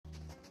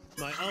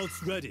My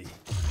ult's ready.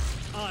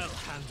 I'll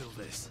handle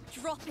this.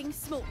 Dropping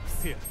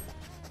smokes. Here.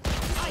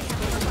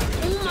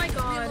 Oh my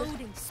god.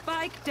 Reloading.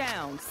 Spike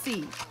down,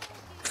 C.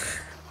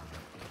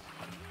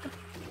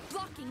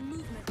 Blocking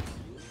movement.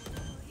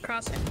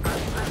 Crossing.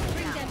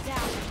 Bring them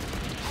down.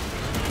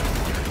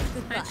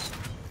 Nice.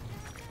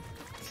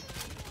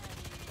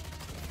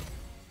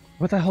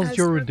 What the hell's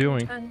Yoru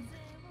doing?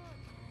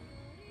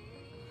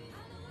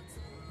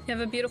 You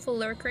have a beautiful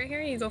lurk right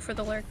here. You go for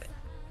the lurk.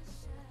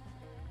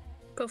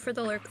 Go for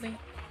the lurk, Lee.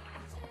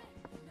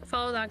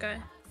 Follow that guy.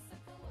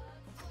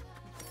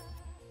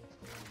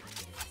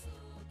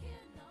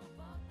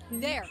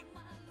 There.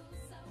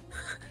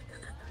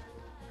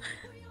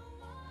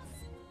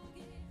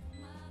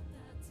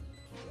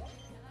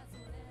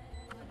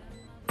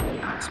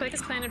 Spike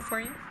is planted for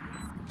you.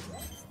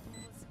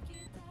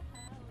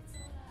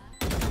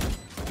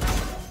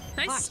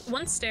 Nice.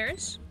 One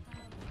stairs.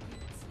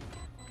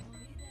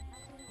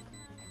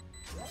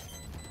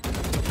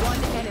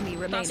 One enemy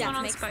remaining. Last one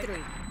on Makes spike. 3.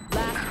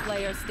 Last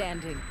player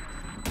standing.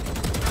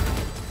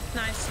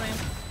 Nice,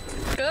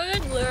 Liam.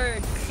 Good lurk.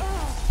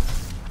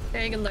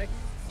 Very good lurk.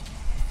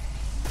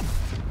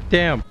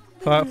 Damn.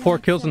 4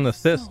 kills and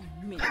assist.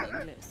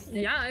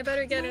 Yeah, I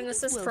better get an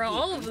assist for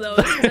all of those.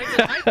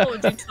 I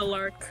told you to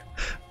lurk.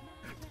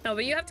 No,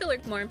 but you have to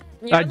lurk more.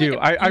 You I have, do.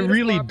 like, a I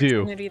really beautiful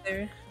do. opportunity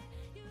there.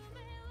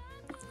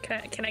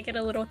 Can I get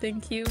a little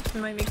thank you? It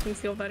might make me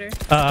feel better.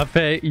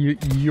 Faye,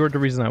 you're the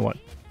reason I won.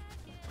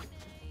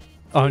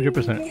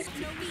 100%.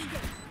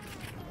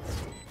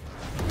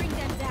 Bring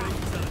them down.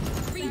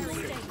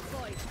 Reloading.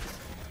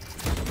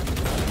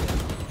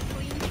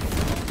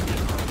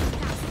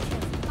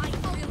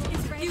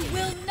 You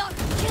will not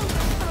kill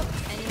them.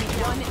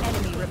 One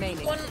enemy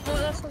remaining. Oh,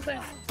 that's not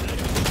fair.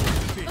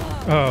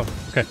 Oh,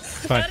 okay.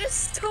 Fine. That is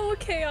so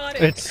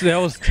chaotic.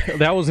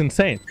 That was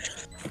insane.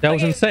 That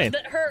was insane.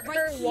 Her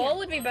wall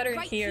would be better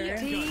here.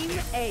 Team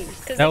A.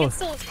 Because That they can was-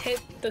 still hit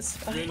the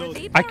spot.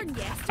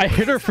 I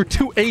hit her for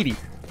 280.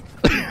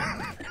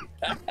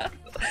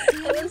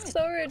 That was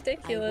so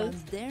ridiculous.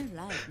 Their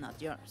life, not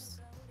yours.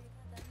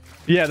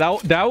 Yeah,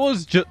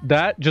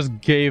 that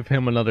just gave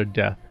him another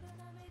death.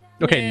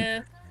 Okay,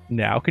 Yeah.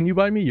 now can you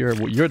buy me? You're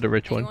the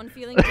rich one. Anyone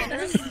feeling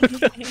generous?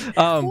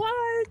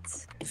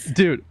 What?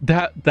 Dude,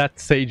 that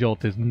Sage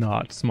ult is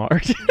not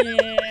smart.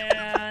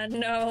 Yeah,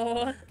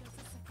 no.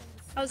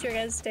 How's your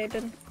guys' day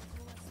been?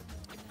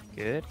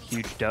 Good.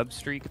 Huge dub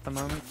streak at the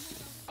moment.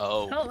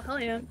 Oh. Oh, hell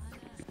yeah.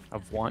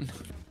 Of 1.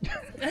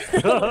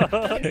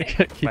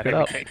 Okay. Keep it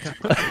up.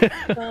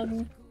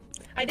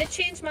 I did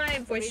change my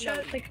voice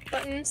chat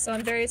button, so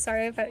I'm very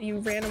sorry if you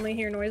randomly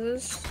hear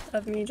noises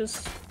of me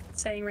just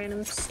saying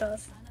random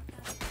stuff.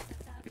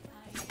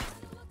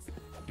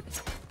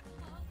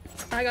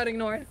 I got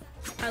ignored.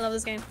 I love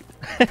this game.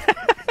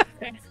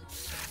 Okay.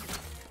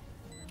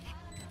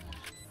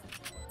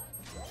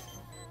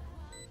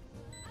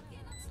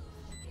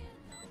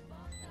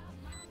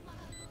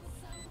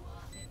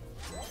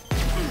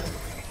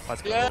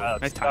 Let's go. Yeah.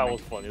 Nice That timing.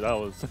 was funny. That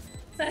was.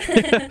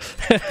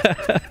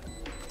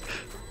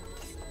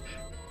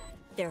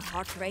 Their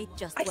heart rate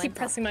just I keep went up.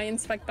 pressing my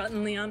inspect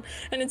button, Leon,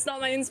 and it's not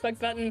my inspect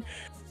button.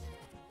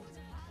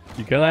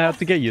 You're gonna have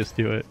to get used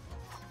to it.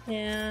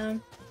 Yeah.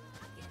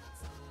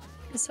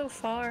 It's so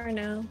far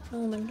now.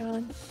 Oh my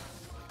god.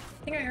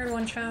 I think I heard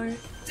one shower.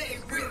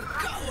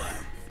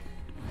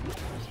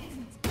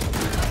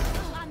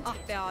 Ah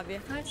be abi.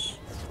 Gosh.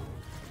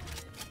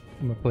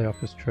 I'm gonna play off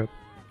this trip.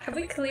 Have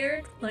we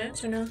cleared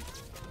Lance or no?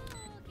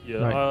 Yeah.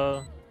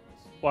 Right.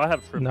 Well, I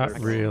have trip. Not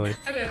really.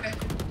 Okay, okay. I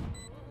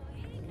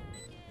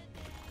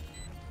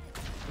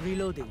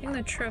Reloading. think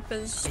the trip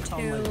is too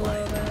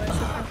low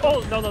though.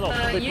 Oh no no no!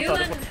 They You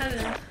pushed and out.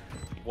 Heaven.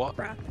 What?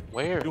 Crap.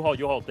 Where?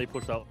 U-Haul. They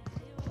pushed out.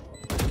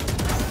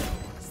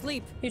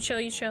 Sleep. You chill,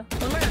 you chill.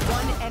 One more.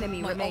 One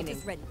enemy My ult remaining.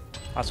 is ready.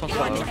 Last one's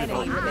One low. enemy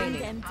Bring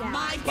remaining. them down.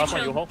 Last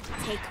one U-Haul.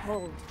 Take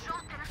hold.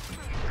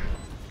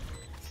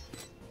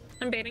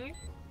 I'm baiting you.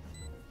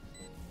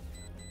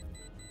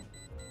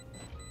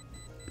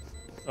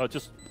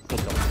 Just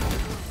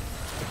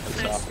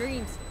Nice.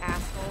 Dreams,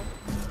 asshole.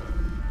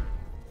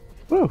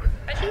 Woo.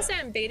 I shouldn't say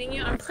I'm baiting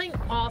you. I'm playing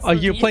off. Oh,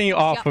 of you're you. playing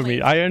off of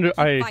me. I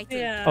Fighting.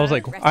 Yeah. was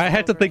like, I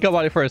had to think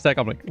about it for a sec.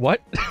 I'm like, what?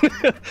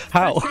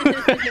 How?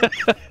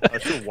 I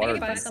should I wire can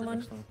buy back someone.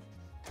 next time.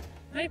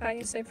 I might buy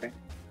you safer.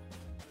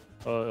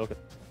 Okay.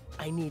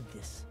 I need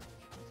this.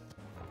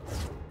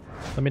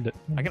 Let me do.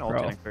 I can ult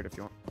Bro. getting third if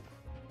you want.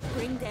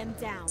 Bring them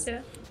down. Let's do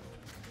it.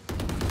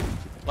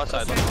 Left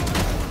side, left side.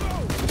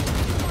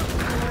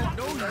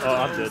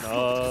 I'm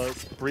dead.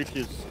 Breach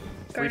is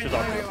Guard. off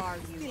Where there. are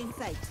you? In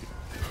sight.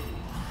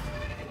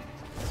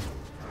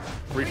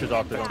 Breach is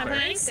off there. I'm Don't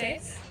playing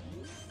safe.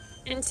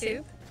 In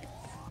two.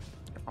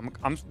 I'm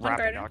guard.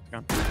 wrapping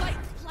octagon. Spike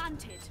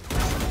planted.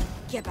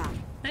 Get back.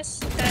 Nice.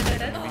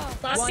 Dead.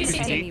 Last One CCT.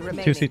 enemy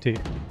remaining. 2 CT.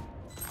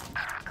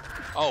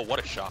 Oh, what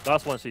a shot.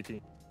 Last one CT.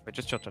 Wait,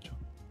 just chill.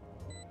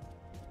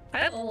 I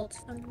have ult.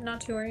 I'm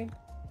not too worried.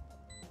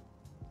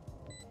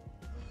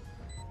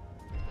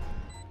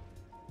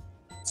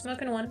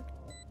 Smoking one.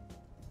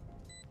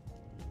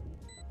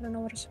 I don't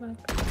know what to smoke.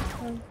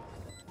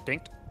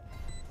 Dinked.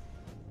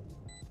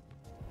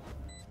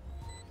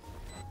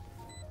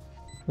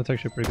 That's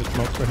actually pretty good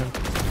smokes for him.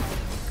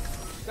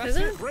 Is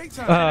it?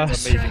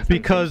 Amazing.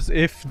 Because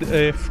if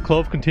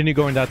Clove continued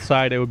going that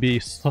side, it would be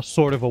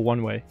sort of a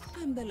one-way.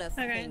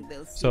 Okay.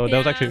 So that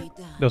was actually I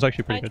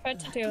pretty good. tried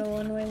to do a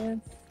one-way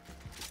then.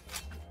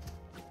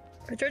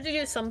 I tried to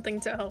do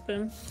something to help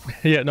him.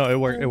 Yeah, no, it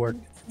worked. It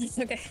worked.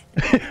 Okay.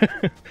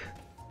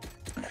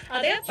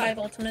 They have 5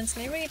 ultimates.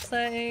 Maybe we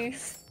play.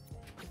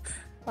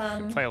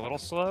 Play a little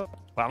slow.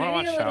 Well, I'm gonna Maybe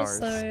watch a little showers.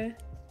 slower.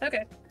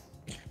 Okay.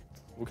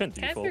 We can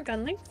Can I have your default.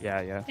 gun link?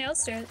 Yeah, yeah. Yeah,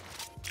 let's do it.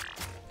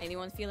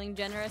 Anyone feeling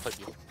generous? Thank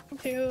you.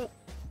 Thank you.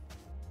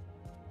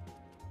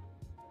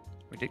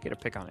 We did get a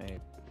pick on A.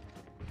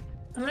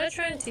 I'm gonna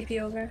try and TP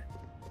over.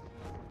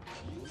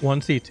 One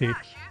CT.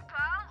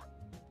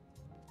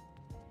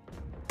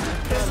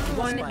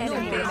 One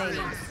enemy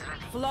remaining.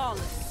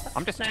 Flawless.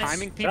 I'm just Nice.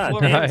 timing people God,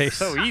 over here. nice. It's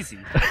so easy.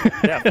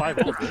 Yeah, 5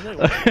 ults, isn't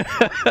it?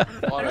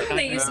 I don't think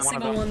they used a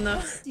single one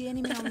though.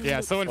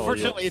 Yeah, so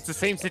unfortunately, it's the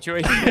same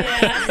situation.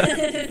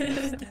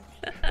 Yeah.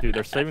 Dude,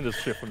 they're saving this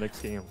shit for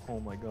next game. Oh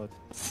my god.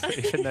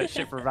 Saving that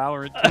shit for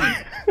Valorant.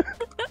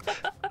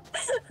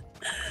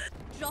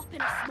 Drop in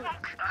a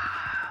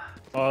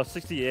smoke.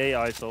 68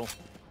 ISO.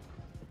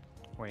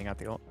 Waiting out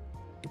the ult.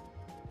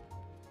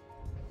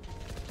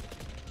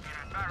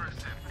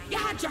 You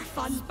had your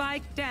fun.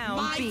 Spike down.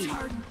 My B.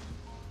 turn.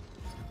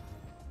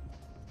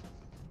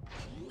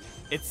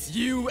 It's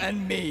you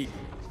and me.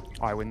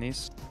 Oh, I win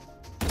these.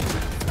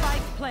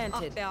 Spike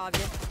planted. They're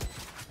obvious.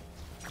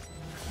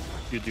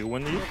 You do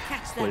win these?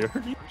 Catch them.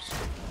 Clear.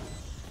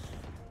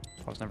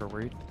 I was never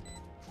worried.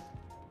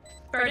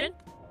 Pardon?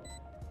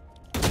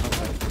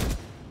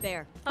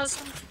 There.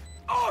 Awesome.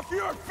 Off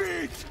your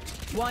feet!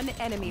 One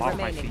enemy I'm off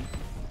my remaining. feet.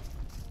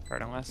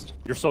 Garden West.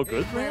 You're so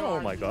good, bro.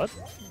 Oh my god.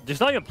 Just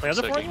not even plan it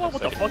for Second, anyone?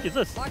 What the second. fuck is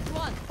this? Mark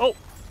one. Oh!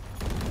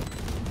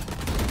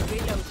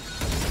 Reload.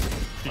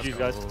 GG's,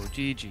 guys. Oh,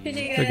 GG. GG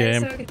Good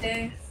game. guys,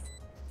 okay.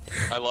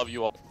 I love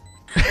you all.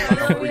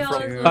 I love we you all.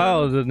 from-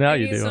 Oh, now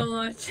Thank you do. so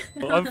much.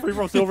 I'm free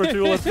from silver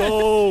too. Let's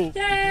go!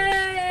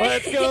 Yay!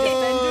 Let's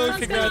go! Let's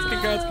Congrats, go!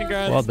 congrats,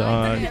 congrats. Well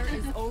done. There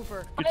is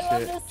over. Good I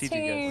love shit. this GG, guys.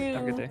 team.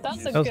 Have a good day.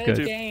 That's a That was good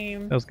good.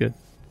 game. That was good.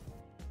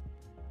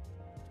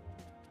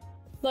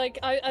 Like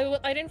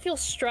I didn't feel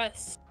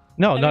stressed.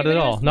 No, not at Everybody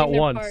all. was Not doing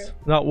their once. part.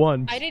 Not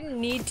once. I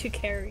didn't need to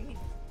carry,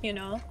 you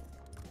know?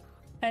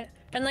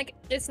 And like,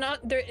 it's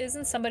not, there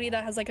isn't somebody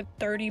that has like a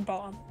 30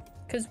 bomb.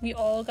 Because we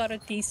all got a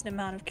decent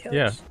amount of kills.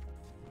 Yeah.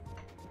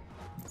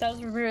 That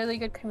was really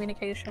good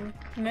communication.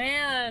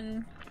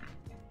 Man.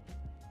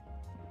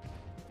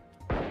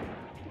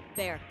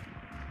 There.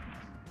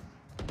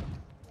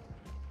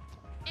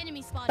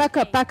 Enemy spotted. Back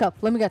up, back up.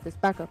 Let me get this.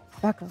 Back up,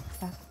 back up,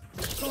 back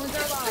up. Going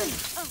their line.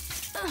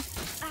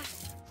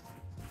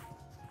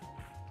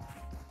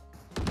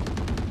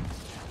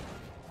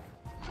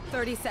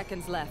 30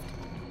 seconds left.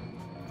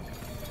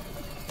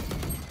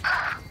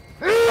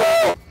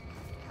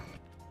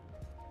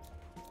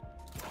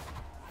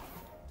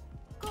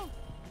 Go.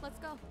 Let's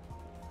go.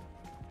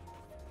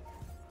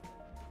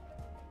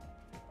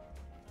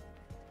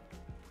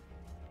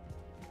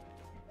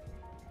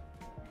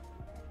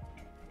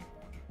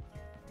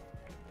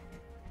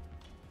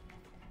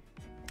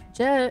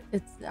 Jet,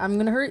 I'm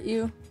gonna hurt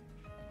you.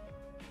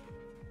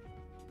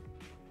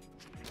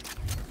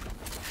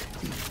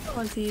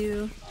 On to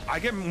you. I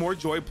get more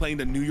joy playing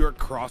the New York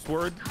Times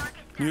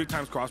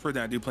crossword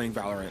than I do playing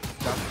Valorant.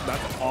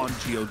 That's on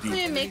I mean, GOD.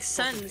 it makes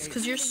sense,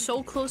 because you're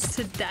so close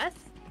to death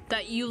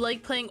that you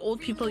like playing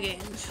old people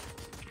games.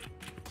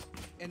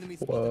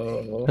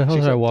 Whoa. The hell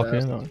did I walk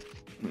in on?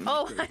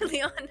 Oh, hi,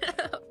 Leon.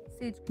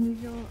 Sage, can you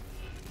heal?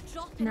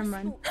 Drop in Never a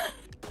mind. smoke.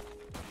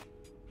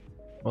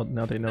 Well,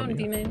 now they know Don't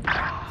be me. mean.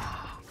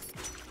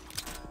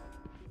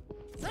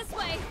 This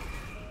way.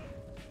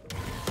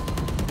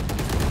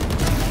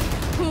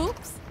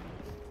 Oops.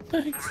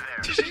 Reloading.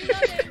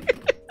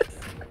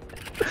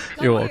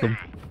 You're welcome.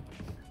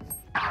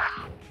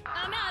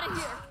 I'm out of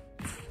here.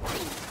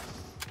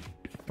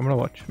 I'm gonna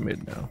watch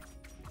mid now.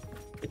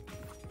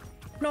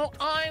 No,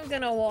 I'm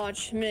gonna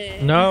watch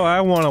mid. No,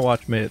 I want to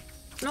watch mid.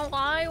 No,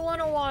 I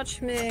wanna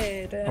watch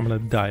mid. I'm gonna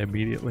die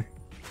immediately.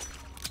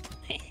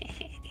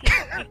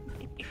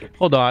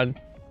 Hold on. I'm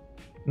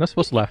not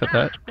supposed to laugh at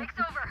that.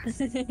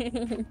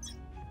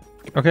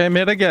 Okay,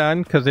 mid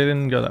again, because they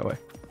didn't go that way.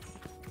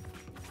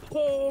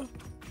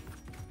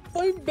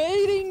 I'm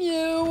baiting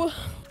you.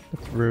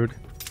 That's rude.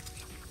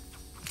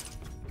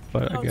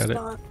 But I get it.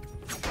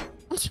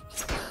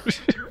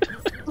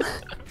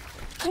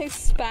 I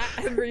spat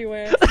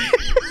everywhere.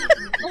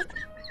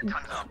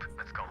 God.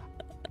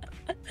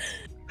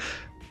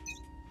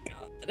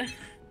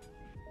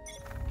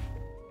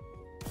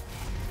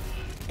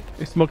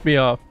 They smoked me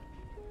off.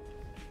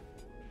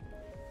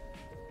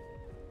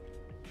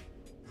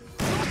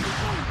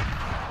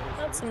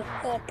 That's an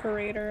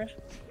operator.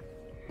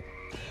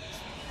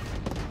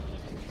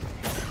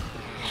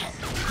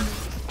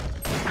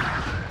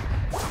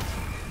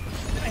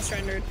 I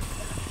surrendered.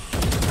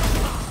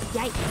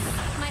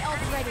 Yikes. My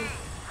ult's ready.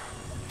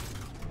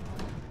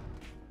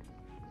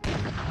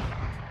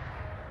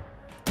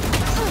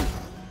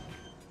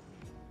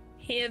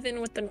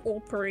 Heaven with an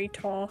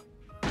operator.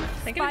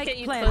 I can Spike get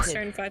you planted.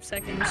 closer in 5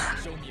 seconds.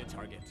 Show me a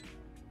target.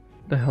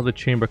 The hell did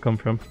chamber come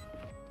from?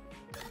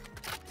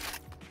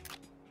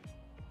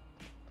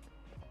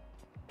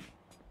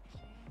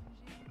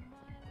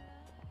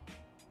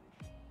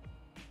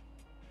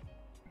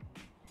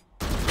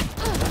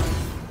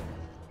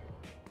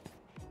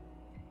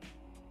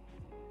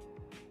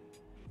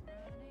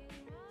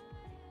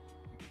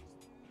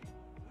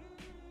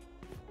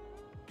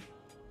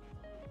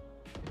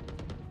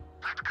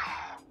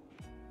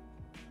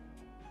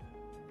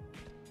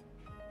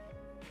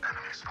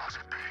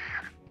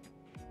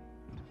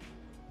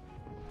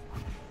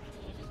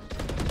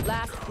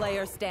 Last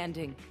player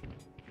standing.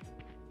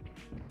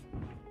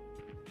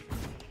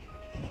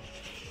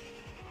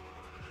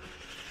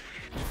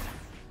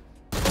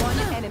 One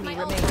enemy My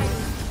ult remaining.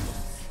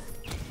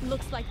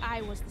 Looks like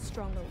I was the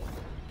stronger one.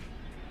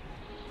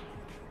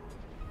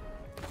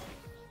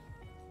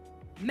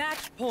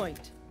 Match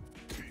point.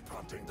 Keep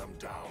hunting them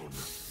down.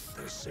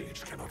 Their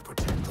sage cannot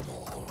protect them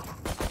all.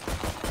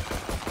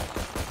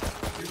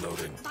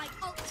 Reloading. My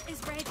ult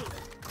is ready.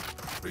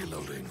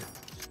 Reloading.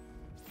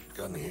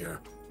 Gun here.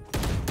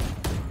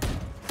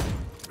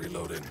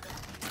 Reloading.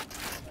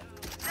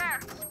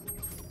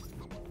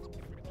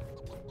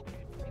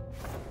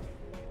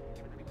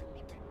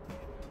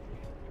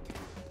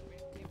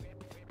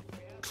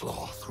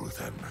 Claw through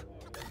them.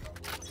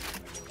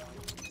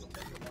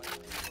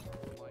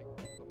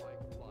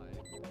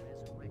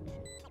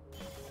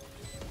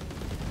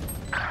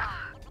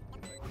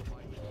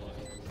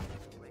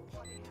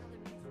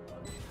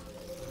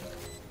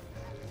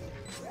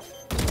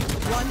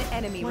 One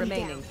enemy One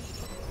remaining. down.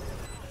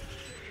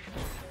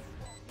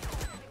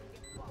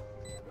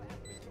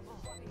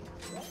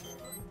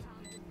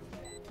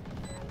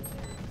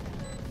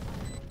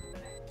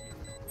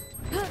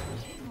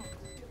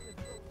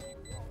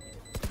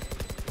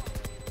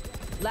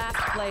 Last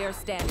player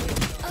standing.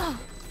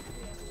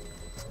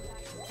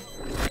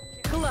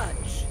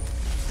 Clutch.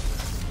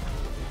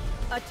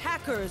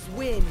 Attackers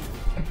win.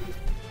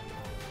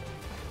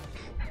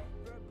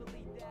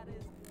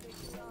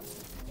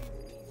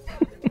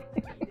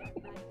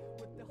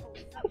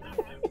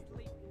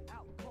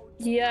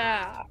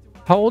 Yeah.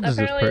 How old is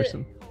this Apparently-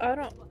 person? I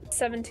don't.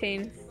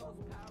 17.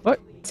 What?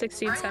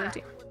 16,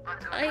 17.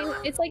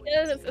 It's like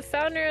a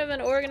founder of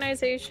an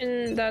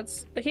organization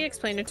that's. He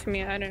explained it to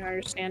me. I didn't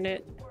understand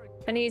it.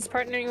 And he's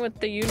partnering with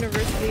the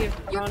University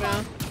of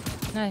Toronto.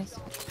 Nice.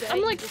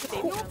 I'm like,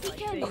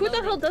 who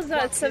the hell does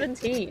that at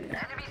 17?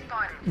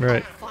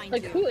 Right.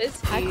 Like, who is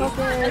he? And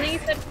then he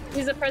said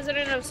he's the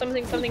president of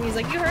something something. He's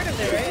like, you heard of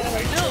it, right? I'm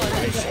like, no. And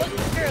then he's like, what? You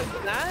heard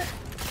of that?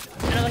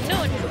 And I'm like,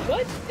 no. And he's like,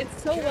 what?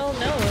 It's so well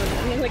known.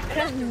 And I'm like,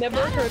 I've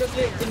never heard of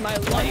it in my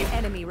One life.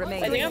 enemy I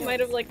remaining. think I might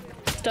have like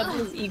stubbed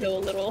his ego a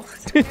little.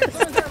 That's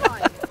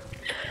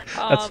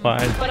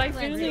fine. But I've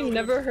really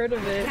never heard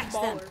of it.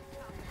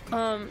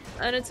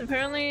 And it's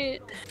apparently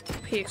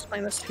he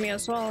explained this to me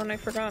as well, and I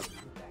forgot.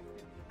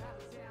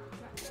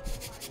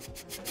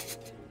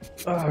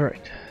 All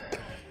right.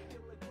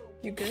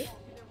 You good?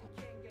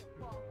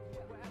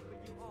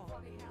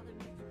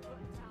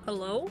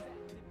 Hello?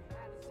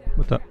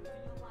 What's up?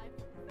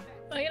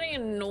 Am I getting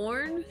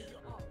ignored?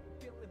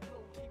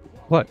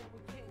 What?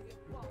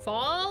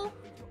 Fall?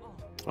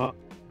 Oh,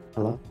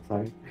 hello?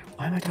 Sorry.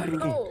 Why am I talking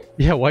again? Oh,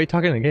 Yeah, why are you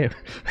talking in the game?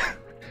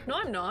 no,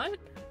 I'm not.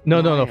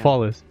 No, yeah.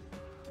 Fall is.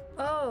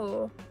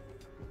 Oh,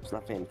 I was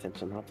not paying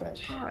attention, not bad.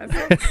 oh I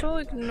felt so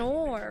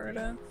ignored.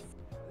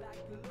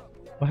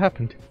 What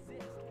happened?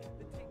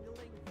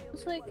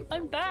 It's like,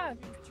 I'm back.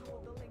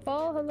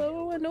 Fall,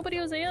 hello, and nobody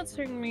was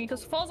answering me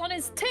because Fall's on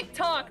his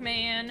TikTok,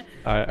 man.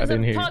 I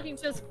didn't hear you. Talking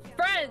to his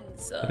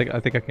friends. I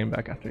think I came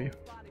back after you.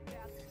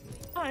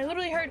 Oh, I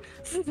literally heard.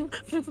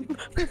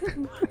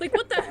 Like,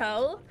 what the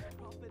hell?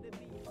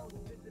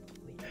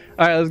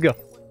 All right, let's go.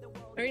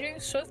 Are you doing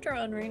Swift or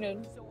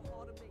unrated?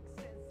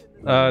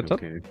 It's up.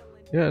 Okay.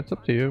 Yeah, it's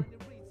up to you.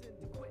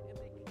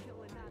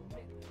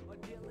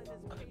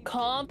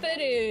 Comp it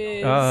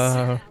is.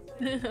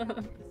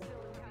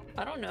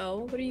 I don't know.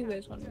 What do you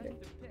guys want to do?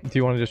 Do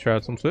you want to just try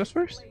out some Swifts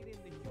first?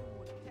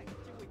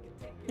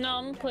 No,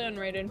 I'm gonna play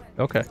unrated.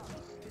 Okay.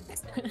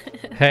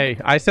 Hey,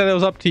 I said it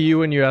was up to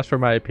you, and you asked for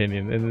my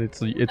opinion, and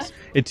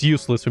it's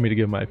useless for me to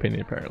give my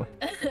opinion apparently.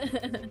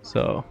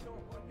 So.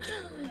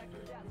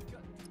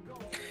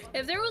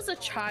 If there was a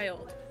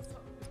child,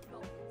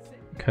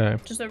 Okay.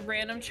 just a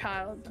random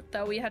child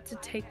that we had to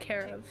take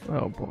care of,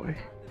 Oh boy.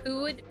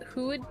 who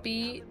would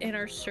be in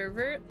our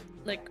server,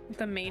 like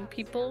the main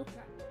people?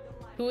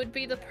 Who would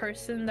be the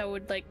person that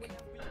would like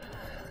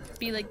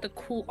be like the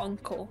cool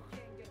uncle?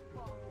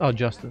 Oh,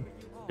 Justin.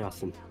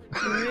 Justin.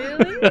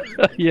 Really?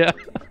 Yeah.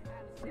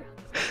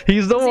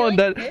 He's the Does he, one like,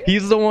 that care?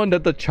 he's the one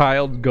that the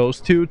child goes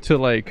to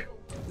like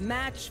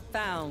Match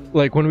found.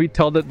 when we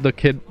tell the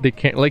kid they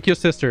can't, like your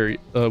sister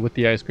with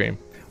the ice cream.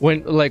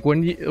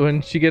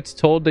 When she gets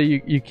told that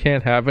you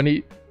can't have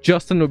any,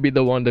 Justin would be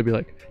the one to be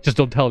like, just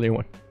don't tell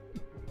anyone.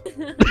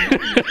 Wait,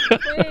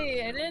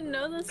 I didn't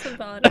know this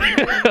about him.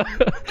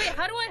 Wait,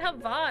 how do I have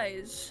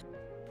Vise?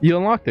 You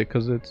unlocked it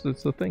because it's the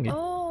thingy.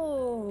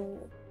 Oh,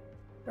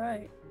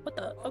 right. What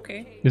the?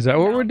 Okay. Is that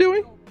what we're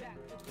doing?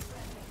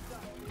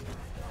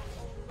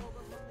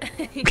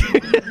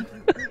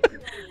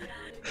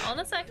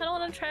 Honestly, I kind of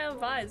want to try out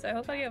vibes. I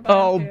hope I get vibes.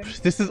 Oh, here.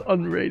 this is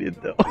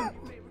unrated though.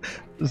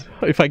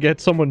 If I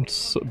get someone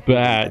so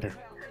bad.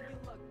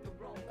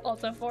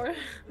 Alt F4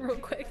 real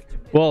quick.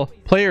 Well,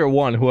 player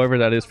 1, whoever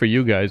that is for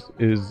you guys,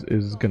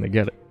 is gonna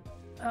get it.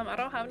 I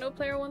don't have no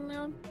player 1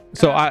 now.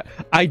 So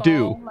I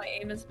do. My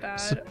aim is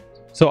bad.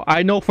 So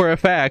I know for a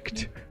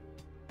fact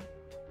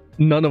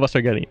none of us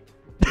are getting it.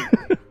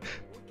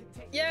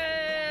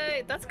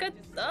 Yay! That's good.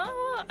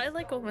 Oh, I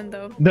like Omen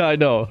though. No, I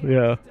know.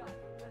 Yeah.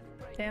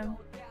 Damn.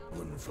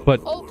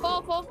 But Oh,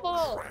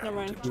 fall. Never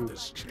mind.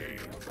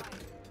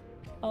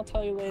 I'll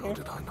tell you later.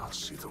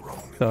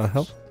 the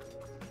hell?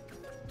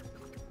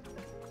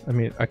 I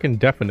mean, I can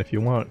deafen if you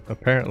want.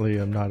 Apparently,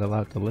 I'm not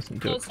allowed to listen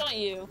to No, it. it's not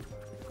you.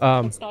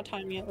 Um. It's not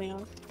time yet,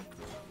 Leon.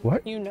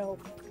 What? You know.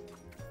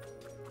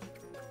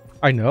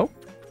 I know.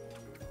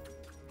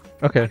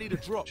 Okay.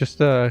 Just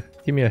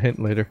give me a hint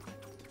later.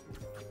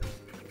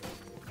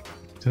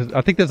 'Cause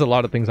I think there's a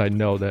lot of things I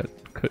know that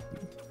could.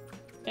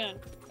 Yeah.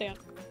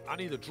 I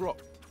need a drop.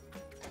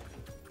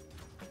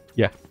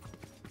 Yeah.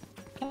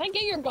 Can I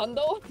get your gun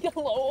though?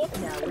 Hello.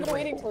 I've been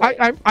waiting for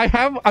it. I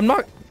have. I'm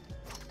not.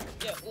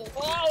 Yeah.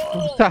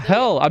 What the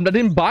hell? I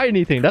didn't buy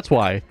anything. That's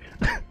why.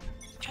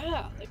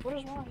 Yeah. Like, what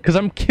is wrong? Because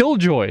I'm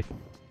Killjoy.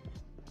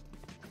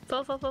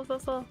 Fall.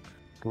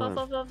 Come on.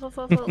 Look.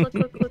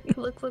 You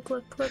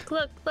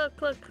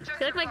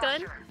like my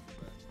gun?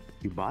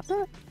 You bought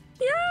that?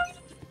 Yeah.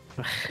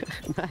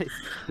 Nice.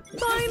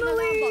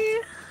 Finally.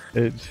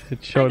 It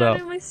showed I got up.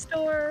 it in my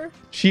store.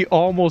 She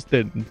almost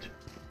didn't.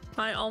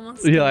 I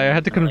almost. Yeah, I did.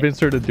 had to convince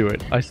her to do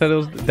it. I said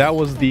that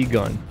was the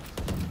gun.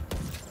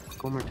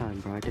 One more time,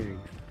 bro. I dare you.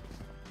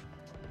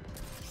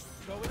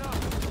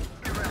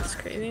 That's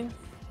crazy.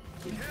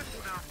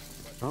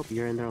 Oh,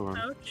 you're in there alone.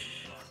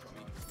 Ouch.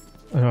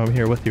 Oh, I'm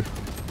here with you.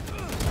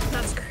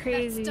 That's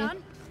crazy.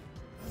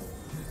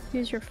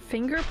 Use your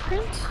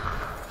fingerprint?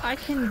 I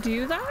can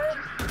do that?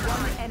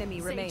 One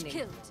enemy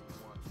remaining.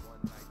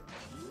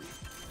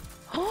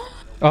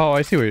 Oh,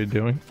 I see what you're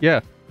doing.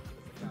 Yeah.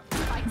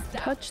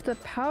 Touch the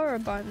power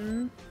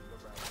button.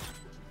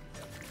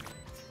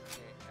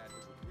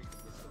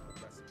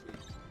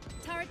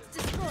 Turrets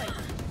destroyed.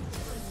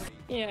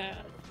 Yeah.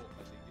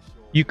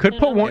 You could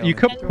put one. You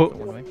could put.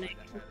 One way.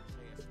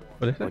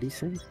 What is What it? do you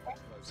say?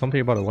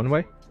 Something about a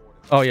one-way?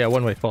 Oh yeah,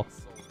 one-way fall.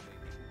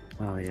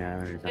 Oh yeah,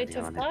 there's Wait, nothing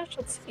to on it. flash,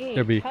 let's see.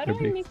 Could be, How could do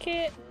I be. make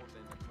it?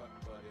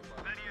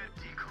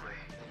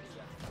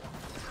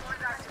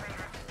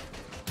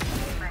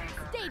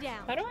 Stay down.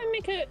 How do I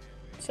make it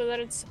so that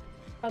it's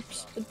up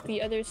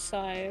the other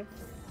side?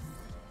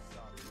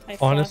 I flash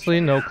Honestly,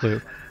 it. no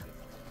clue.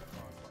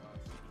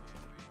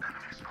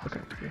 Okay.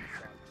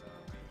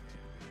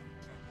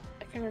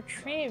 I can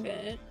retrieve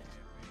it.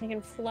 I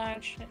can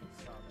flash it.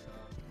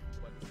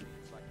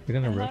 You're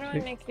gonna But how do I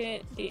rotate? make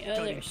it the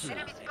other side?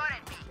 That's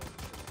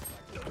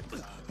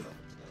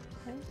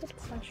a good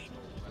question.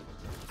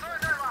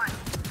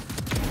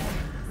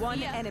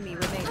 One enemy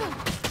remaining.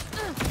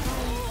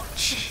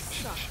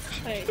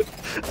 Wait,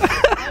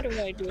 how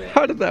do I do it?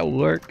 How did that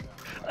work?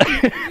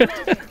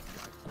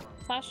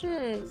 Flash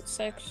in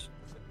 6.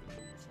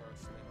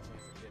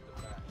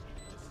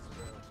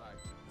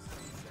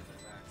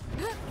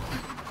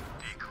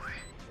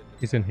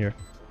 He's in here.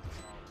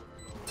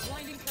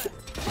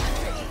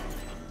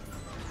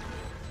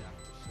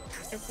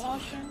 You're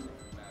flashing.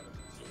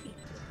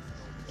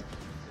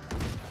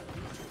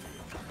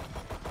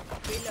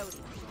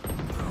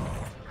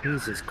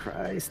 Jesus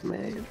Christ,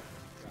 man.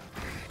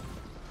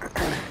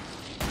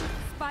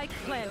 Spike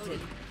planted.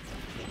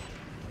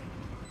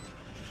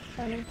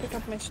 I didn't pick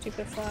up my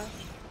stupid flash.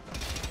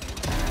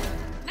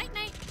 Night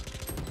night.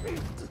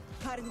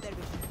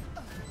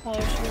 Oh,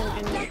 there's no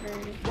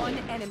injury. One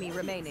enemy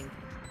remaining.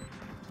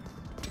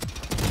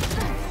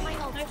 My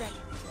ult's Nice. ready.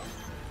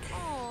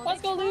 Oh,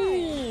 Let's go,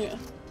 Lee!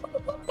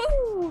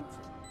 Woo!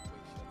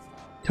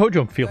 Told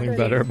you I'm feeling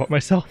better about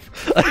myself.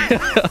 What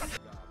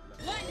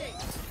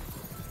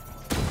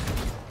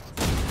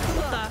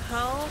the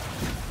hell?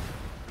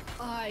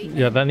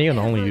 Yeah, then you can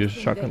only use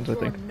shotguns, I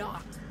think.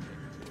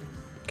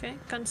 Okay,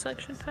 gun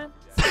selection time.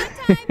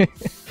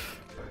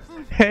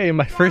 Hey,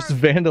 my first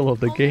vandal of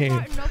the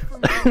game.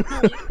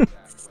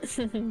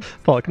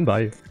 Paul, I can buy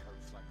you.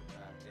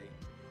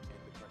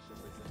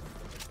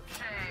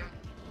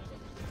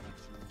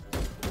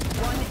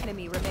 One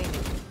enemy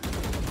remaining.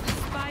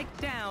 Spike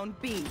down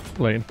B.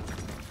 Lane.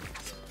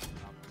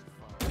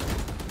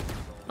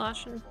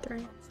 Flash in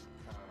 3.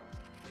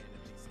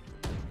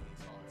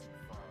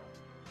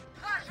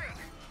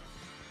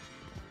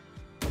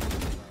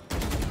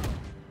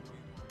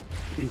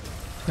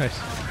 Nice.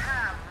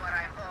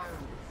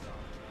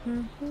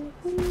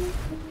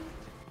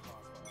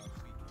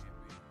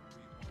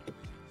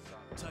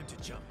 Time to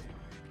jump.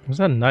 What's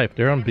that knife?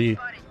 They're on B.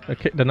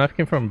 Okay, the knife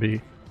came from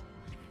B.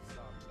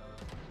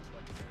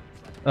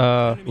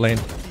 Lane.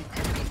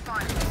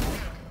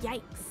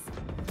 Yikes.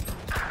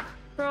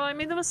 I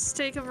made the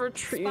mistake of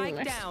retreating.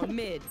 Spike down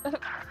mid.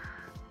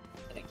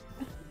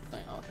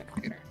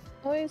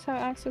 Always have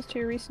access to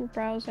your recent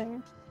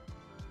browsing.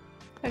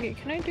 Okay,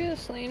 can I do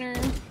this later?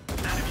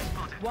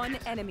 One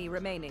enemy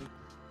remaining.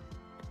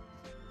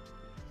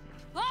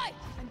 Hi!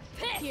 I'm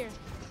pissed! Here.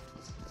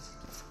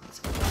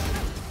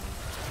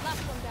 Last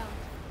one down.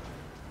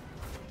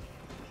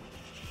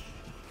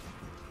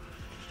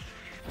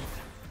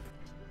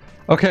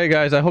 Okay,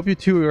 guys, I hope you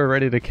two are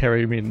ready to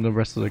carry me in the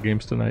rest of the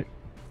games tonight.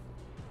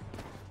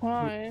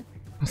 Why?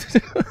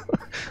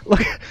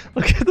 look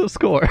at the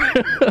score.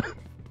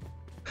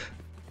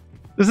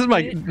 This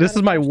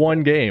is my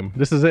one game.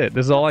 This is it.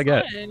 This is all I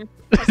get.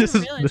 This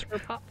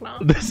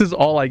is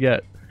all I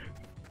get.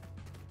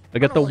 I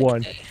get the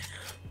one.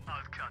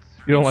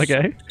 You don't like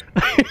A?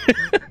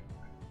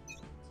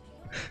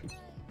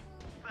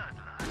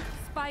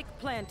 Spike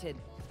planted.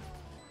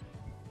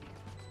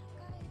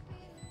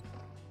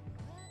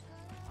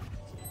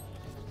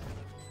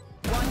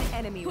 One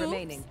enemy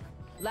remaining.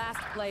 Last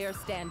player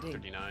standing.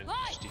 39.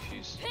 Just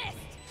defuse.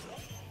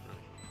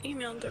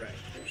 Email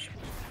directors.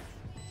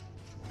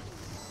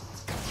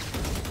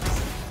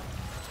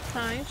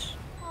 Nice.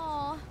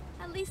 Aw,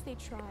 at least they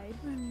tried.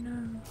 Oh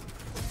no.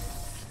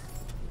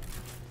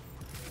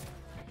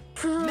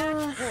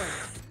 Match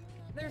point.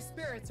 Their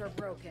spirits are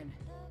broken.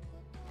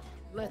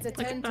 Let's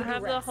attend to I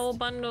have the whole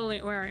bundle.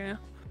 Where are you?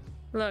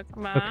 Look.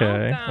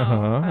 Okay.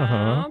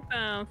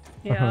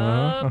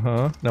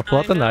 Yup. Now pull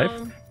out the knife.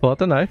 Pull out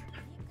the knife.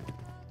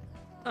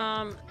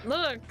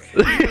 Look.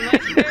 My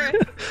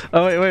spirit.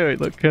 Oh wait.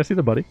 Look, can I see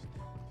the buddy?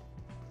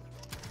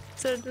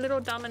 It's a little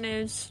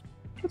Dominoes.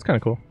 That's kind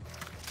of cool.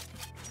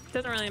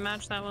 Doesn't really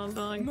match that well,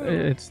 but like.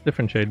 It's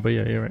different shade, but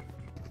yeah, you're right.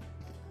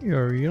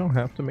 You don't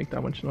have to make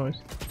that much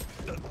noise.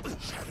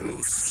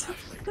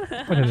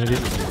 What an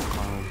idiot.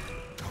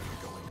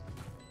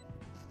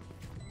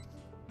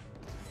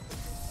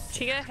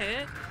 She get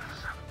hit?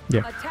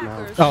 Yeah.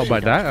 Oh, by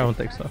that? I don't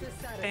think so.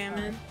 Damn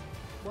it.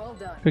 Well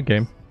done. Good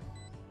game.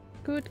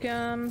 Good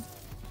game.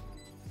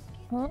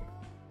 Oh.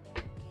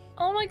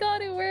 Oh my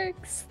god, it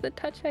works! The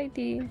touch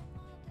ID.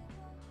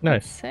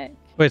 Nice. Sick.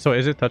 Wait, so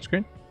is it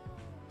touchscreen?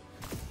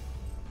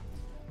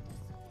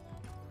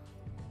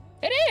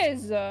 It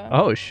is!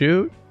 Oh,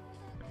 shoot.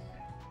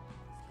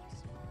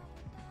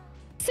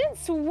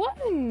 Since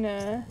when?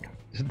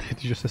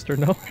 Did your sister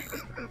know?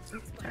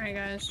 Sorry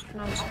guys,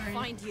 no, I'm sorry.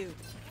 Find you.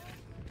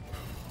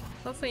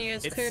 Hopefully you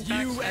guys cleared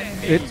back.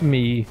 It's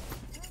me.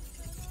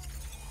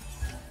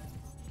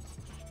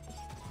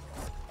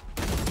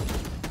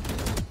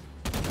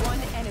 One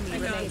enemy I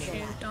got remaining.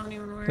 you, don't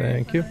even worry.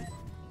 Thank you.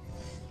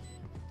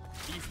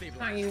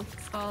 Not you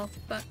fall,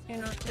 but you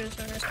know, there's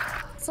a risk.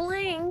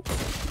 Flank!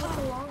 That's a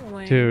long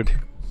way. Dude.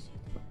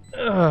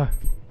 Ugh.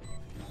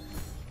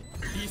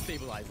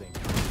 Destabilizing.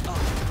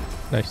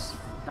 Nice.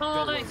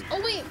 Oh, nice.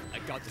 Oh, wait! I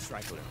got this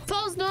rifle.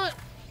 Fall's not.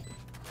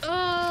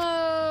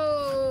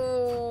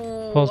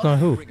 Oh! Fall's not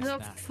who? The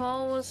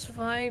fall was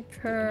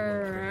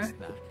Viper.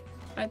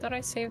 I thought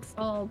I saved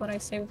Fall, but I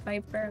saved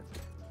Viper.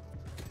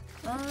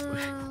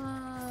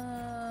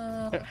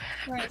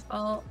 Right,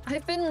 Fall.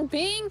 I've been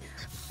being.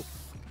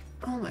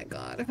 Oh my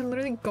god, I've been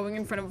literally going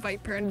in front of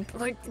Viper and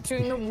like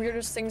doing the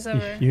weirdest things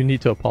ever. You need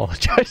to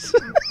apologize.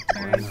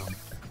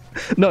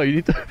 No, you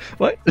need to.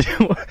 What?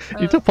 You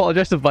need to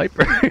apologize to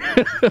Viper.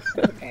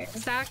 Okay,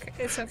 Zach,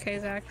 it's okay,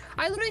 Zach.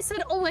 I literally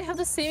said, oh, I have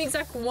the same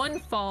exact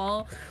one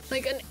Fall.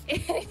 Like an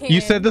idiot. You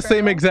said the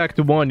same exact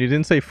one. You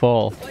didn't say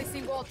fall.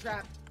 Placing wall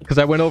trap. Because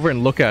I went over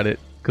and looked at it.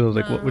 Because I was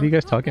like, what are you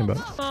guys talking about?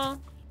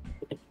 Fall.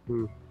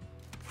 You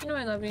know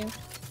I love you.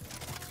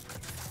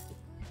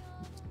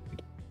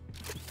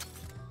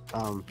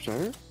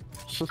 Sure?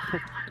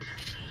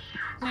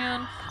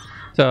 Man,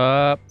 What's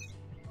up?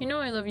 you know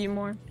I love you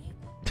more.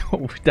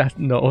 Oh, that's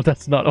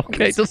not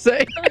okay to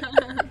say.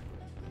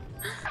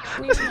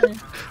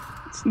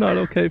 It's not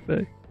okay,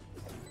 Faye.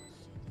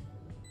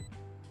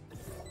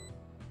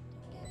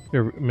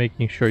 You're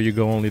making sure you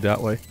go only that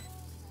way.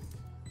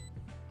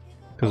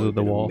 Because of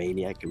the wall.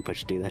 Maniac can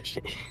push do that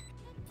shit.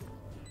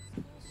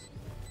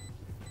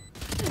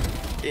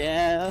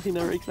 Yeah, he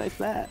never expects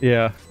that.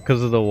 Yeah,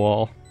 because of the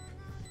wall.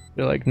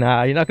 You're like,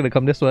 nah, you're not gonna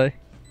come this way.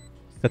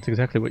 That's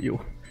exactly what you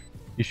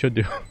should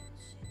do.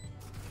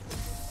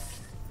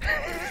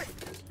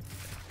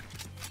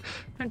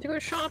 Time to go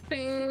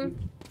shopping.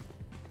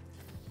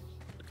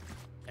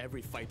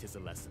 Every fight is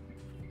a lesson.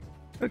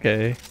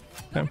 Okay,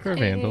 time for a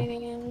vandal.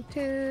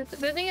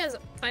 The thing is,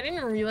 I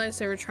didn't realize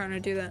they were trying to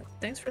do that.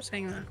 Thanks for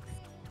saying that.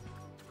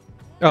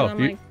 Oh, I'm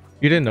you like,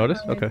 didn't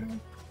notice? Okay.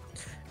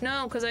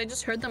 No, because I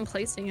just heard them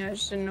placing it. I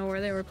just didn't know where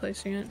they were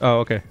placing it. Oh,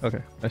 okay,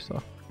 okay. I saw.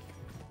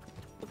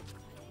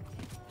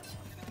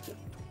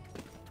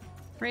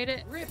 Rate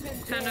it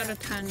 10 out of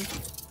 10.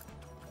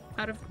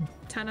 Out of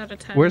 10 out of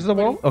 10. Where's the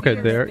wall? Okay,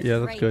 there. Yeah,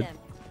 that's good.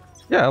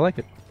 Yeah, I like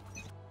it.